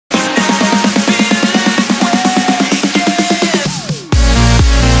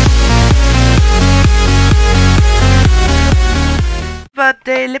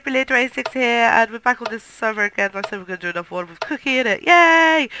birthday, Lippy26 here, and we're back on this server again. Like I said, we're going to do another one with Cookie in it.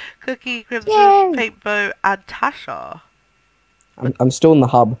 Yay! Cookie, Crimson, Yay! Paintbow, and Tasha. I'm still in the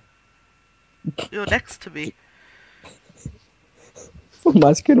hub. You're next to me. On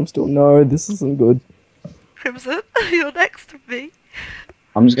my screen, I'm still. No, this isn't good. Crimson, you're next to me.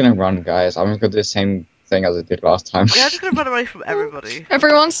 I'm just gonna run, guys. I'm gonna do the same thing as I did last time. Yeah, I'm just going to run away from everybody.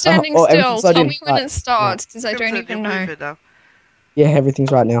 Everyone's standing still. everything's Tell loading. me when Right. it starts, because I don't Crimson, even you're know. moving now. Yeah,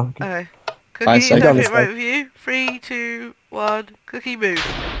 everything's right now. Okay. 5 Cookie, is seconds. everything right with you? 3, 2, 1. Cookie, move.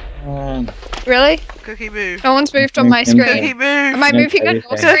 Really? Cookie, move. No one's moved on my Cookie, Cookie, screen. move. Am I moving on your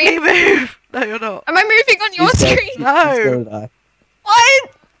Cookie, Cookie, screen? move. No, you're not. Am I moving on your He's dead. screen? No. He's gonna die.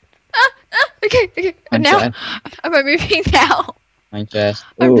 What? Okay. I'm Now, dead. am I moving now? My chest.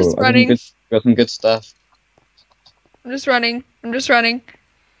 I'm just running. Got some good stuff. I'm just running.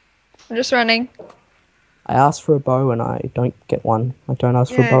 I asked for a bow and I don't get one. I don't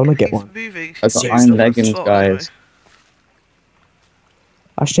ask for a Yeah, bow and I get Cookie's one. moving. I got She's iron still leggings, spot, guys.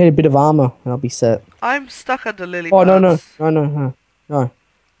 I should need a bit of armor and I'll be set. I'm stuck under lily Oh no. pads. No,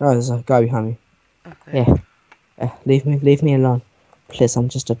 there's a guy behind me. Okay. Yeah, leave me alone. Please, I'm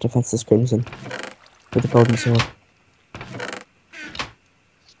just a defenseless crimson with a golden sword.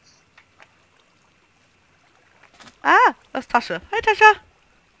 Ah, that's Tasha. Hi, Tasha.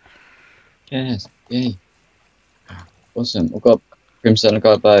 Yes. Yay. Awesome. I've got Crimson. I've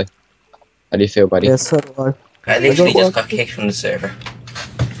got a bow. How do you feel, buddy? Yeah, so do I. I literally just got kicked from the server.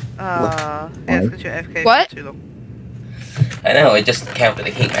 Yeah, it's because you're AFK What? for too long. I know, it just came up with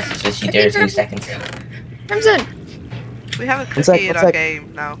a kick message that she dared 2 seconds ago. Crimson. We have a One cookie sec, in one our sec.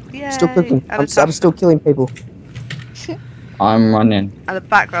 game now. Yay! Still cooking. And, I'm still killing people. I'm running. and the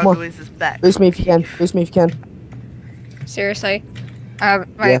background Come on. noise is back. Boost me if you can. Boost me if you can. Seriously. Wait,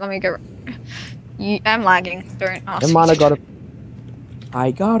 Yeah. let me go. I'm lagging. Don't ask. Never mind, I got her.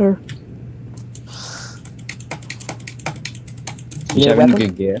 I got her. You Yeah, having weapon?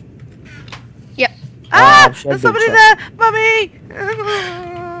 good gear? Ah! I've There's shed somebody big there! Mummy!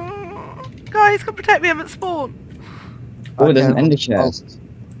 Guys, come protect me, I'm at spawn. Oh, there's an Okay. ender chest.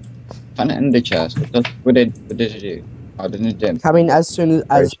 Found an ender chest. What did it do? Oh, didn't it do? Coming as soon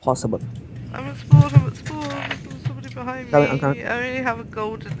as possible. I'm at spawn. There's somebody behind me. I'm coming. I only have a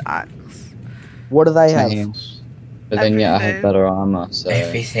golden axe. What do they have? Same. But then, yeah, I Everything. have better armor, so...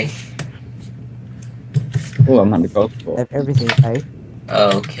 Everything. Oh, I'm on the golf They ball. have everything, eh?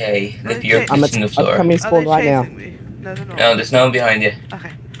 Okay, Lippy, you're I'm pushing the I'm floor. coming Are spawn they right now. chasing me? No, they're not. No, there's no one behind you.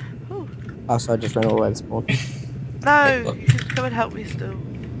 Okay. Ooh. Oh, so I just ran all the way to spawn. No, you should come and help me still.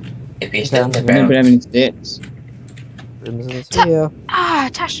 Lippy, you're still in the I don't ground. have any sticks. Crimson's here. Ah,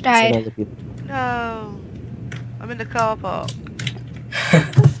 Tasha So died. now the people- No. I'm in the car park.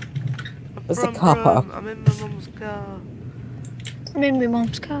 Where's the Brum, car brum, park? I'm in my mum's car. I'm in my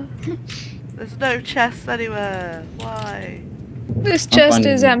mom's car. There's no chest anywhere. Why? This chest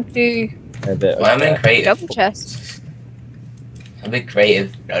finding is you. empty. A bit Well, I'm in creative. Double chest. I'm in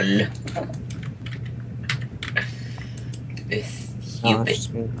creative. Lol. This Oh, it's stupid.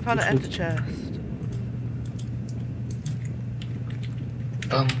 just been- I found an ender chest.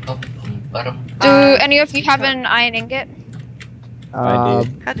 Bum, bum, bum, ba-dum. Do any of you have an iron ingot? I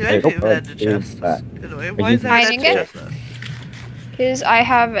do. Can't do Hey, anything with oh, an ender do chest. that. Anyway, why is there Iron an ender ingot? chest there? Because I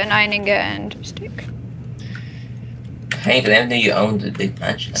have an iron ingot and a stick. Hey, but I didn't know you owned a big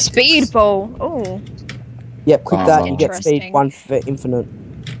mansion. like Speed this. bowl. Oh. Yep, click Oh, that and get speed interesting. 1 for infinite.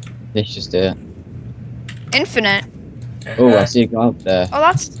 This just it. Infinite. Oh, I Uh-huh. see a guy up there. Oh,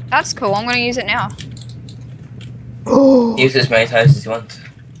 that's cool. I'm gonna use it now. Oh, Use as many times as you want.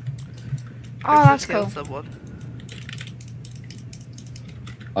 Oh, that's Kill cool. someone.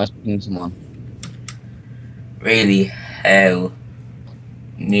 I was picking someone. Really? How?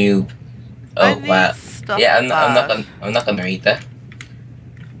 New. I Oh need wow. stuff Yeah, I'm not bad. gonna read that.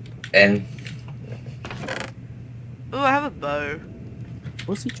 Oh, I have a bow.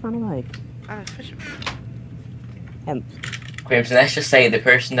 what's he trying to make? I have a fishing bow. Crimson, let's just say the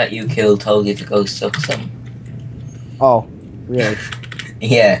person that you killed told you to go suck some. Oh, really?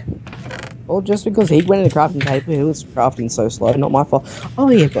 Yeah. Well, just because he went into crafting paper, he was crafting so slow, not my fault. Oh,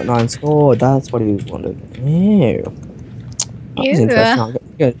 yeah, got 9 sword. That's what he wanted. Ew. That was Yeah. interesting.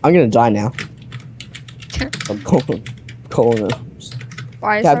 I'm gonna die now. I'm calling it.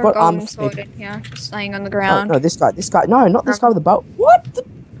 Why is Yeah, I've there a got golden armor sword in here? Just laying on the Oh, ground. no, this guy. No, not this guy with the bow. What?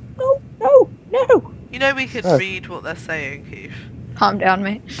 No. You know we could Oh. read what they're saying, Keith. Calm down,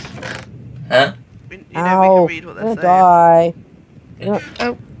 mate. Huh? You know Ow, we can read what I'm they're gonna saying.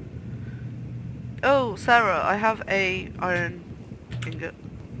 die. Oh, Sarah, I have a iron ingot.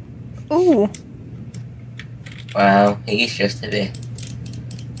 Ooh. Wow, he's just a bit.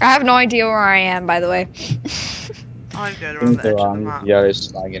 I have no idea where I am, by the way. I'm going around the edge of the map. Yeah, it's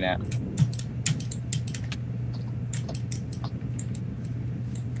slagging out.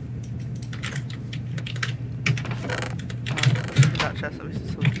 That chest that we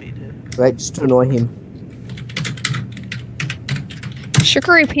still need here. Right, just to annoy him.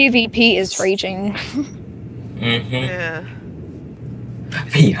 Shikari PvP is raging. Mm-hmm. Yeah.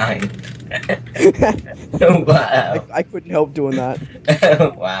 Behind. Wow. I couldn't help doing that.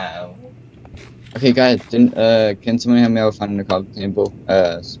 Wow. Okay, guys, can someone help me out finding the crafting table?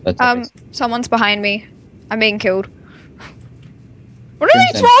 Someone's behind me. I'm being killed. What are they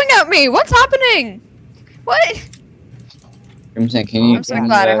Crimson. throwing at me? What's happening? What? Crimson, can you I'm so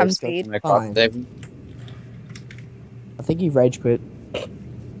glad I have it's speed. my crafting table? I think he rage quit.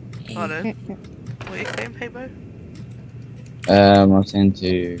 Oh no. What are you saying, Paintbow? I was saying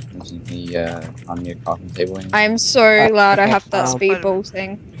to Crimson, can you find me a crafting table? I'm so glad I have that um, speedball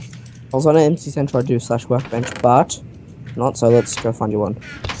thing. I was on an empty center I do / workbench, but not, so let's go find you one.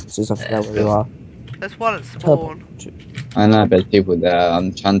 As soon as I figure out where you are. There's one at spawn. I know there's people there.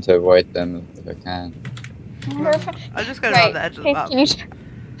 I'm trying to avoid them if I can. I'm just going around the edge of the map. Can you...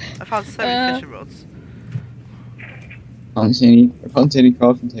 I found so many fishing rods. I can't see any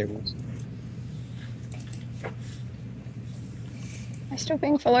crafting tables. Am I still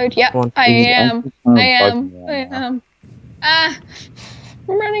being followed? Yeah, Come on, I please. am. I'm I am. bugging I right now. am. Ah,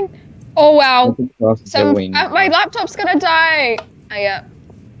 I'm running. Oh wow. So Crafting table my laptop's gonna die. Oh yeah.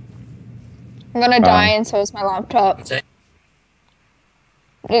 I'm gonna die, and so is my laptop. What's it?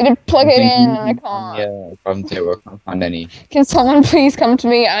 I need to plug it in, and I can't. Yeah, crafting table. I can't find any. Can someone please come to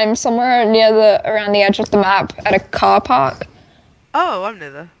me? I'm somewhere around the edge of the map at a car park, Oh, I'm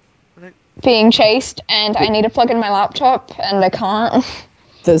near there. being chased, and I need to plug in my laptop, and I can't.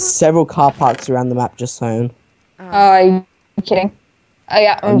 There's several car parks around the map, just saying. Are you kidding? Oh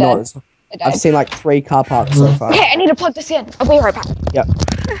yeah, I'm dead. not. I died. I've seen like 3 car parks so far. Okay, I need to plug this in. I'll be right back. Yep.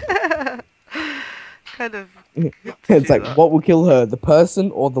 Kind of. It's do like, that. what will kill her, the person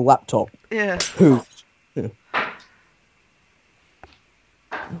or the laptop? Yeah. Who?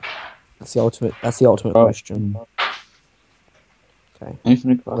 That's the ultimate. That's the ultimate question. Okay.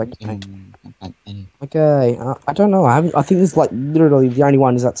 Anything to Like, crafting table? Can't find any. Okay. I don't know. I think this is like literally the only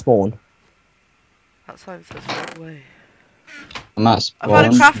one is at spawn. That sign says wrong way. I'm at I found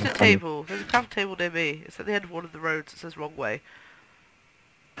a spawn. crafting table. There's a crafting table near me. It's at the end of one of the roads. It says wrong way.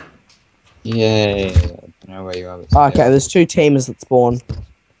 Yay! I don't know where you are. but Okay, there's 2 teamers at spawn.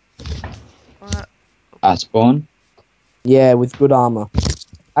 At spawn? Yeah, with good armor.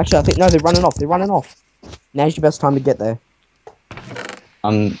 Actually, I think no, they're running off. They're running off. Now's your best time to get there.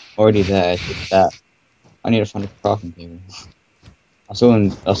 I'm already there. It's just that I need to find a crafting table. That's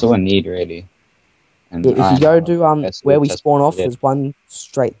all I need really. And Yeah, if you go to that's where we just- spawn off, yeah. there's one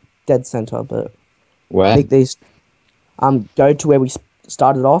straight dead center. But I Where? think these go to where we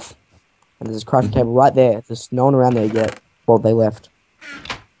started off, and there's a crafting table right there. There's no one around there yet. Well, they left.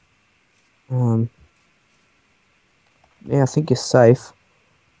 Yeah, I think you're safe.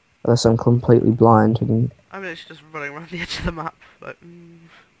 Unless I'm completely blind. I'm literally just running around the edge of the map. Like,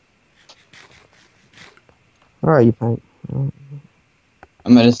 Where are you, Paint?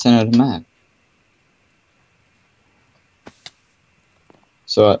 I'm at the center of the map.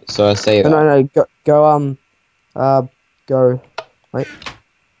 So I say that. No, go. Wait.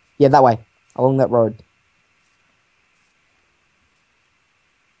 Yeah, that way. Along that road.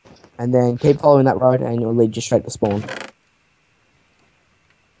 And then keep following that road and it'll lead you straight to spawn.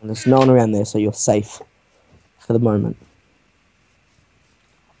 And there's no one around there, so you're safe. For the moment.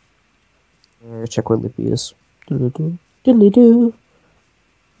 Check where Lippy is. Diddly-doo. Diddly-doo.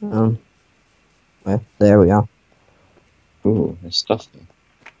 Well, there we are. Ooh, there's stuff here.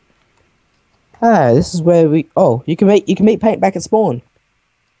 Hey, this is where we. Oh, you can meet Paint back at spawn.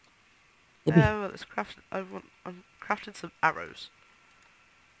 Lippy. well, it's crafted. I'm crafting some arrows.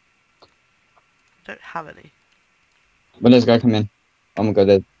 I don't have any. But this guy come in. Oh my god,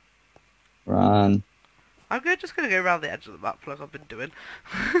 there's... Run. I'm just gonna go around the edge of the map like I've been doing.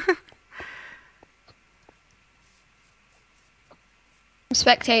 I'm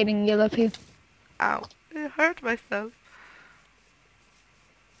spectating you, Lippy. Ow! I hurt myself.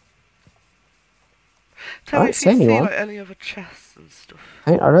 Tell I me don't if see you see anyone. like any other chests and stuff.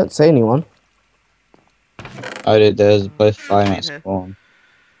 I don't see anyone. Oh, there's both fire Seen at here. spawn.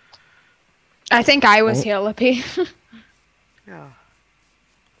 I think I was Right. here, Lippy. Yeah.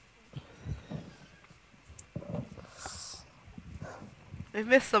 We've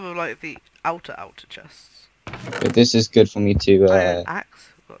missed some of like the outer chests. But this is good for me to Iron axe.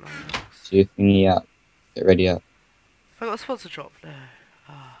 I've got an iron axe. thingy up. Get ready up. Have I got a sponsor drop? No.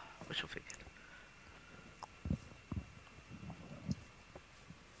 Wishful thinking.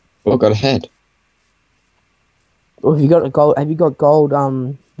 What got ahead? Oh, have you got a gold? Have you got gold?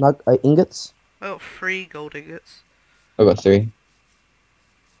 Ingots. I got 3 gold ingots. I got 3.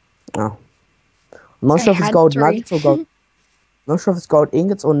 Oh, I'm not I sure if it's had gold 3. nuggets or gold. I'm not sure if it's gold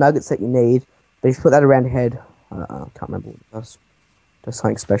ingots or nuggets that you need, but if you put that around your head, I can't remember what it does. Does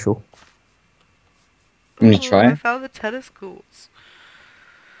something special. You want me to Ooh, try? I found the tennis courts.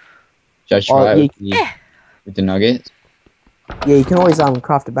 Should I try yeah, with the nuggets? yeah, you can always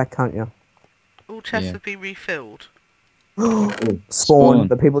craft it back, can't you? All chests Yeah. have been refilled. Spawn, Spawn.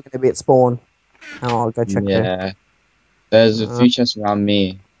 but people are going to be at spawn. Oh, I'll go check there. Yeah. There's a few chests around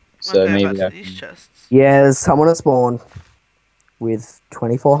me, so Okay, maybe back I to these can... chests. Yeah, there's someone at spawn with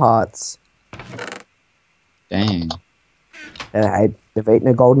 24 hearts. Dang. They've eaten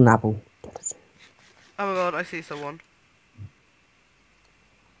a golden apple. Oh my god, I see someone.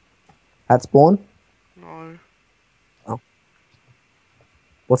 At spawn? No.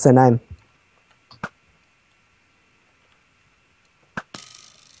 What's their name?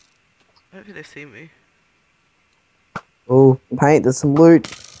 I don't think they see me. Oh, paint, there's some loot.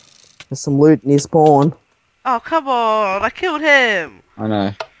 There's some loot near spawn. Oh, come on! I killed him! I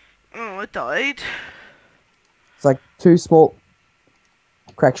know. Oh, I died. It's like 2 small...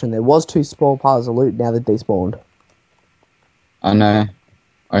 Correction, there was 2 small piles of loot, now they're despawned. I know.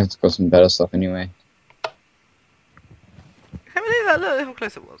 I got some better stuff anyway. I can't believe that. Look how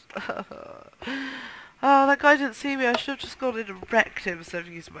close it was. Oh, that guy didn't see me. I should have just gone in and wrecked him instead of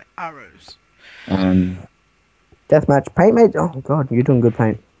using my arrows. Deathmatch. Paint, mate. Oh, God, you're doing good,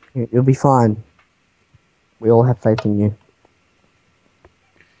 Paint. You'll be fine. We all have faith in you.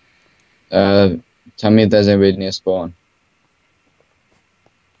 Tell me if there's anybody near spawn.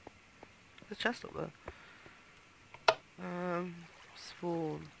 There's a chest up there.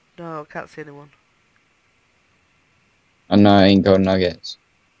 Spawn. No, I can't see anyone. I know I ain't got nuggets.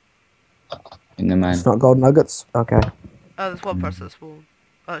 In the man. It's not gold nuggets? Okay. Oh, there's one person at spawn.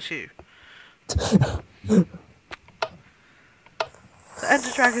 Oh, it's you. The Ender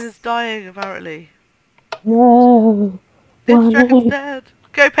Dragon is dying, apparently. No. The Ender Dragon's dead.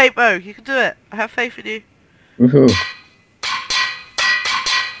 Go, Paintbow. You can do it. I have faith in you. Woohoo.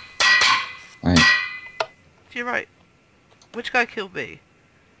 Right. To your right. Which guy killed me?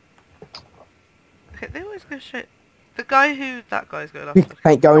 Okay, they always go straight. The guy who that guy's going after.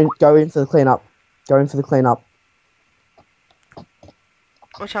 Paint, go in for the cleanup. Go in for the cleanup.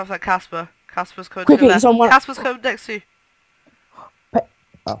 Watch out for that Casper. Casper's coming Quickly, to the left. someone- Casper's coming next to you.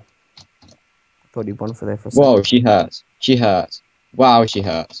 Thought he won for there for a second. Whoa, she hurts. She hurts. Wow, she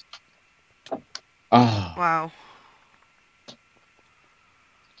hurts. Ah, Wow.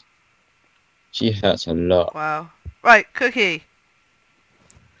 she hurts a lot. Wow. Right, Cookie.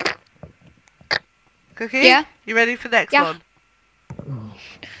 Cookie? Yeah? You ready for the next Yeah. one?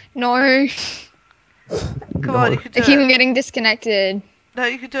 No. Come on, you can do I keep it. getting disconnected. No,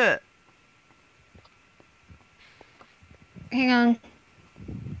 you can do it. Hang on.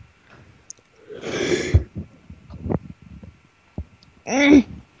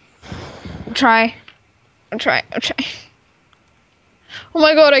 I'll try. I'll try. Oh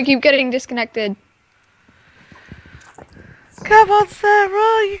my god, I keep getting disconnected. Come on,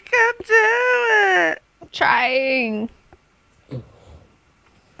 Sarah, you can do it. I'm trying.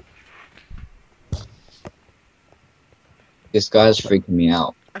 This guy's freaking me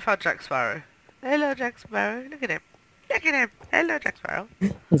out. I found Jack Sparrow. Hello, Jack Sparrow. Look at him. Look at him. Hello, Jack Sparrow.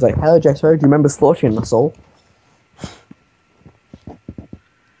 He's like, hello, Jack Sparrow, do you remember slaughtering us all?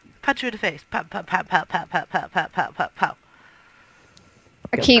 Punch you in the face. Pow, pow, pow, pow, pow, pow, pow, pow, pow, pow, pow.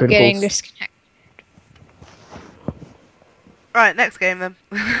 I Get keep getting criticals. disconnected. Right, next game then.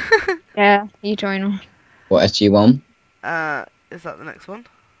 Yeah, you join. What, SG1? Is that the next one?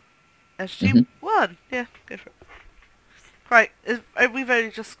 SG1. Yeah, go for it. Right, we've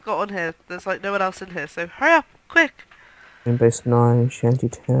only just got on here. There's like no one else in here, so hurry up, quick. Base 9,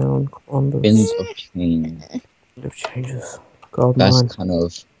 Shantytown, Columbus. Bins of change. Live changes. Gold That's mine. kind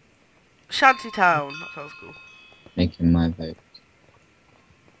of Shantytown. That sounds cool. making my vote.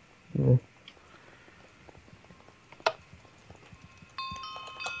 Yeah.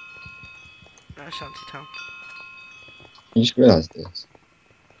 No, Shantytown. I just realised this.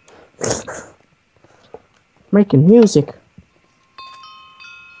 Making music.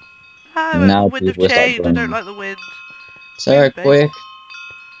 Hi, I'm Now the wind of people start change. I going. don't like the wind. Sarah, Babe. quick.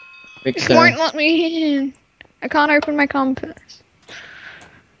 It Victor. won't let me in. I can't open my compass.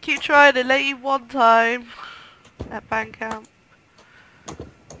 Keep trying to let you one time at band camp.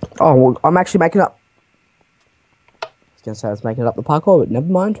 Oh, well, I'm actually making up. gonna say I was making it up the parkour, but never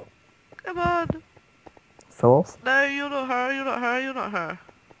mind. Come on. Fell off. No, you're not her. You're not her. You're not her.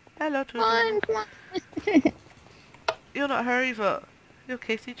 Hello, Come on, Toodle. come on. You're not her either. You're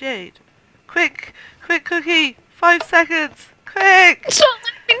Casey Jade. Quick! Quick, Cookie! 5 seconds! Quick! Stop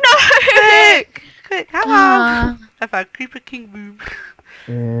letting me know! Quick! Quick, come on! Ah. I found Creeper King Boom.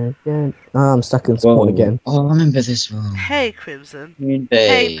 Yeah. Oh, I'm stuck in spawn Whoa. again. Oh, I remember this one. Hey, Crimson. Green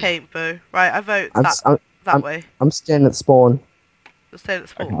Hey, Bay. Paintbow. Right, I vote I'm, that, s- I'm, that way. I'm standing at spawn. Let's stay at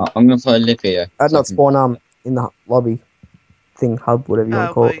the Okay, spawn. I'm gonna follow Lippy here. Not spawn, in the lobby thing, hub, whatever you want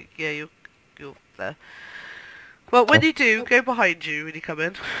to Oh, call well, it. yeah, you're there. Well, when you do, go behind you when you come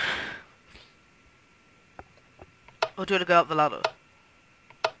in. Or do you want to go up the ladder?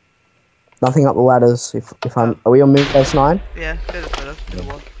 Nothing up the ladders. If I'm, are we on move base 9? Yeah, go this way then.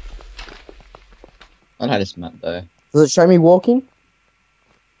 Go one. I like this map though. Does it show me walking?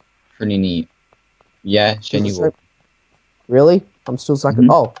 Pretty neat. Yeah, showing Does it you walk. Really? I'm still stuck.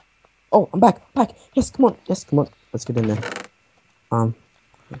 Mhm. Oh, I'm back. Yes, come on. Let's get in there.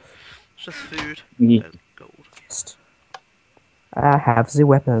 It's just food. Yeah. And gold. I have the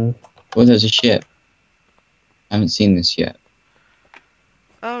weapon. Oh, there's a ship. I haven't seen this yet.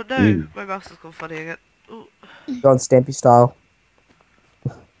 Oh no, Ooh. my mouse has gone funny again. Ooh. Go on Stampy style.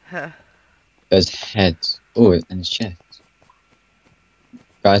 There's heads. Oh, and it's chests.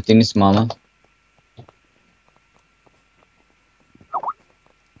 Guys, do you need some armor?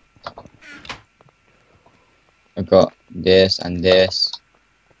 I got this and this.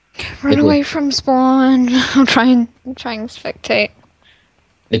 Run away from spawn. I'm trying to spectate.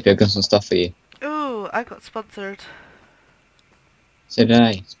 Lippy, I got some stuff for you. Ooh, I got sponsored. So did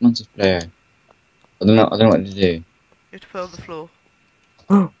I. Sponsored player. I don't know what to do. You have to put it on the floor.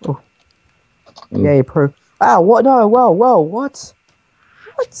 Oh, Ooh. yeah, pro. Wow, what? No, whoa, what?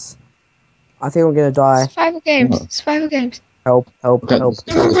 What? I think I'm gonna die. Survival games. Oh. Survival games. Help.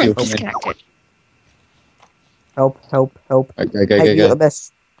 Disconnected. Help. Go, Hey, you got go. the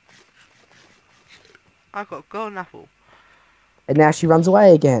best. I got a golden apple. And now she runs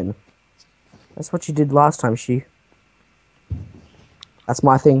away again. That's what she did last time, she. That's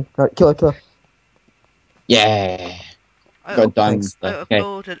my thing. No, kill her. Yeah. I Got got, diamonds. I got a Okay.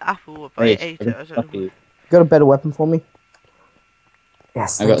 golden apple, but I Wait, ate I it. I got don't stuff for know. you. Got a better weapon for me?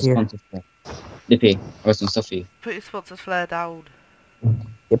 Yes, I got thank you. sponsored flare. Lippy, I got some stuff for you. Put your sponsored flare down.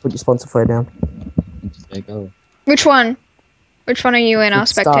 Yeah, put your sponsor flare down. There you go. Which one? Which one are you in? I'll It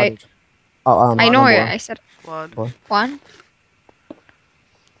spectate. started. Oh, I know number it. one. I said One. one.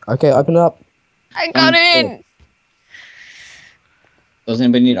 Okay, open it up. I got in. Does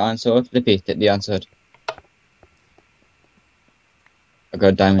anybody need iron sword? Lippy, get the iron sword. I got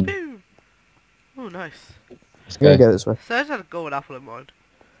a diamond. Boom. Oh, nice. Let's I'm gonna go. go this way. So I just had a golden apple in mind.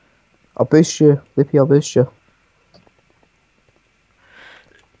 I'll boost you. Lippy, I'll boost you.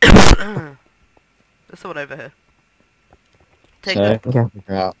 There's someone over here. Take So, them. Okay.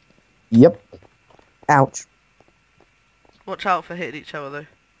 figure out. Yep. Ouch. Watch out for hitting each other though.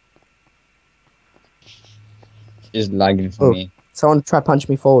 She's lagging for Oh. me. Someone try punch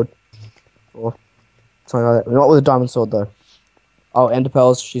me forward. Or something like that. Not with a diamond sword, though. Oh, Ender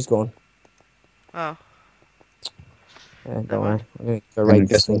Pearls, she's gone. Oh. Yeah, Never don't worry. mind. I'm gonna go I raid this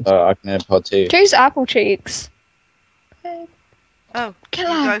guess thing. I can add pod too. Choose apple cheeks. Oh. Kill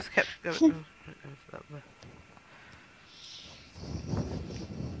You her. guys kept going. Oh, right, go up there.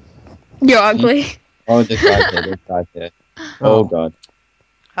 You're ugly. Oh, this guy's here. Oh god.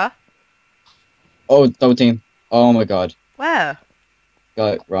 Huh? Oh, double team. Oh my god. Where?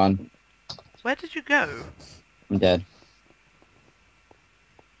 Go, run. Where did you go? I'm dead.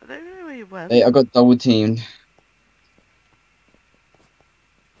 I don't know where you went. Hey, I got double teamed.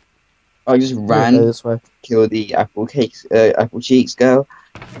 I just Go ran, this way. killed the apple cheeks girl,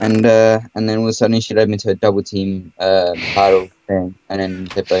 and then all of a sudden she led me to a double team battle thing, and then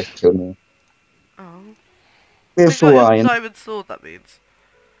they both killed me. Oh. With You got Ryan. a diamond sword, that means.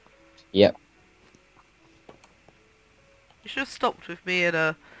 Yep. You should have stopped with me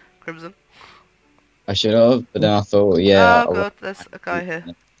and Crimson. I should have, but then I thought, yeah. Oh god, there's a guy here.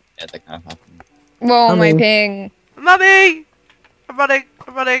 Yeah, that kind of happened. Whoa, my Coming. ping. Mummy! I'm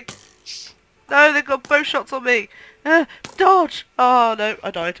running. No, they've got bow shots on me. Dodge! Oh no,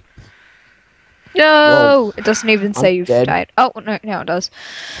 I died. No, it doesn't even say I'm you've dead. died. Oh no, now it does.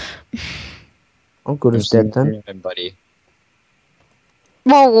 I'm good as dead then. Everybody.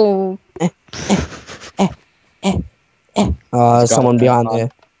 Whoa. There's Got someone it. behind there.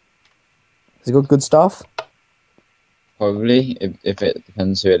 Has he got good stuff? Probably, if it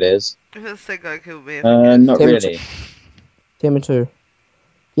depends who it is. If it's the same guy killed me, I think it is. Not Temperature. really. Team of two.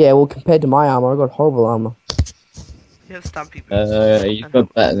 Yeah, well, compared to my armor, I got horrible armor. You have stampy boots. You've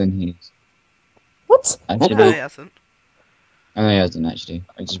got better than his. What? Actually, No, he hasn't. I know he hasn't actually.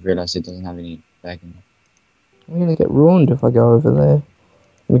 I just realised it doesn't have any backing. I'm gonna get ruined if I go over there. I'm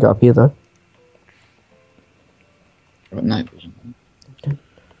gonna go up here though. I've got night vision.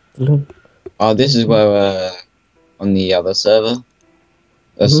 Dun. Oh, this is where on the other server.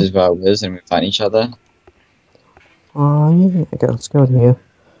 This is where I was, and we find each other. Oh yeah. Okay, let's go in here.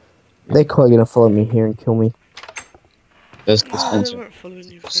 They're probably gonna follow me here and kill me. There's They this weren't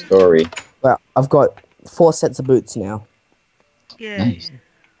following you. story. Well, I've got 4 sets of boots now. Yay. Nice.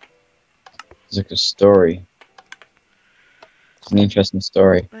 It's like a story. It's an interesting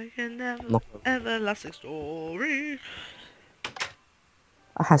story. Like a never No. everlasting story.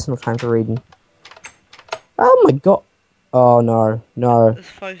 I have no time for reading. Oh my god. Oh no, no. There's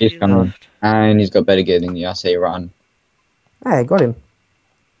 5 He's of you coming. left. And he's got better gear than you. I say run. Hey, I got him.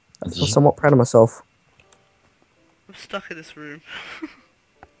 I feel somewhat proud of myself. I'm stuck in this room. I'm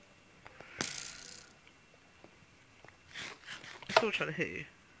still trying to hit you.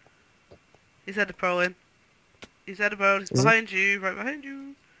 He's had a pro in. He's had a pro. He's Is he? behind you. Right behind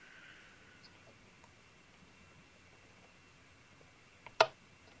you.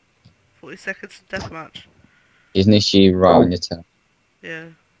 "40 seconds to deathmatch." He's literally right on your tail. Yeah.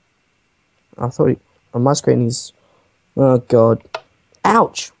 I thought he, on my screen he's... Oh god.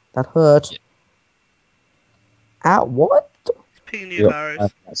 Ouch! That hurt. Yeah. Ow, what? He's pinging you You with got arrows.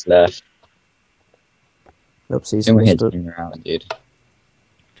 5 minutes left. Oopsies, Then we hit understood. him around, dude.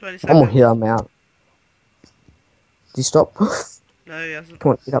 20 I'm seconds. gonna hit him out. Did you stop? Come No, he hasn't.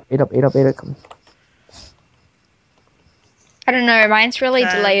 on, eat up, eat up, eat up, eat up. Come on. I don't know, mine's really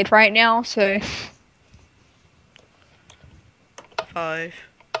 10. delayed right now, so 5,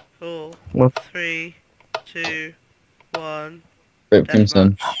 4, What? 3, 2, 1. Rip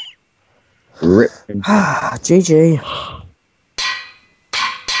Crimson. Deathmatch. Rip Crimson. Ah, GG.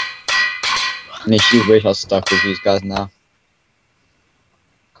 Literally wish I was stuck with these guys now.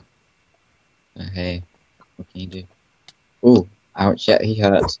 Hey, what can you do? Ooh, ouch, yeah, he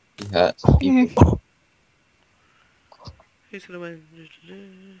hurt. He hurt. Who's gonna win?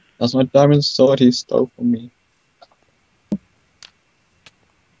 That's my diamond sword he stole from me.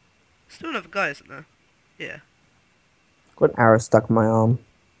 Still another guy, isn't there? Yeah. Got an arrow stuck in my arm.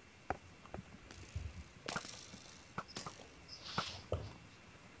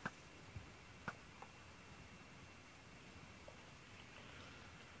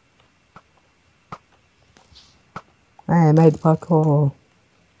 Hey, I made parkour.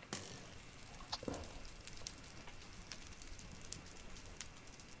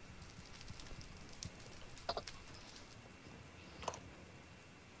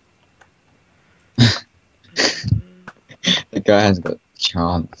 The guy has got a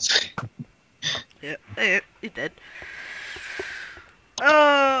chance. Yeah. There you go. He's dead.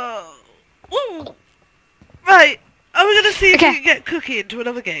 Oh. Woo. Right. Are we gonna see if Okay. we can get Cookie into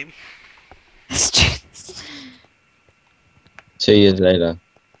another game? 2 years later.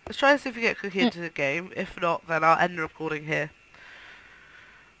 Let's try and see if we get Cookie into the game. If not, then I'll end the recording here.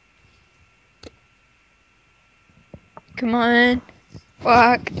 come on.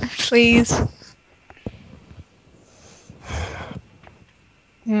 Fuck, please.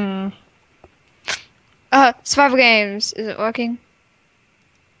 Survival games. Is it working?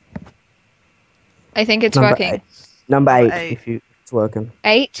 I think it's working. 8. Number 8, Number 8. if it's working.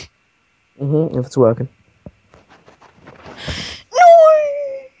 8? If it's working.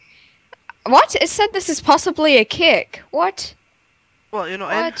 No! What? It said this is possibly a kick. What? What, you're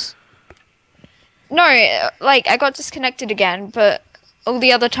not What? No, like, I got disconnected again, but all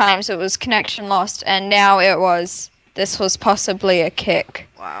the other times it was connection lost, and now it was, this was possibly a kick.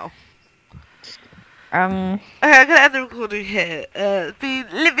 in? Wow. Okay. Okay, I'm gonna end the recording here. It's been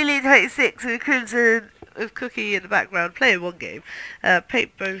Lively26 with Crimson with Cookie in the background playing one game.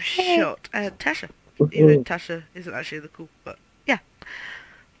 Paintbowshot and Tasha. Even though Tasha isn't actually the cool, but yeah.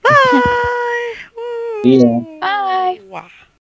 Bye! Woo! Yeah. Bye. Wah.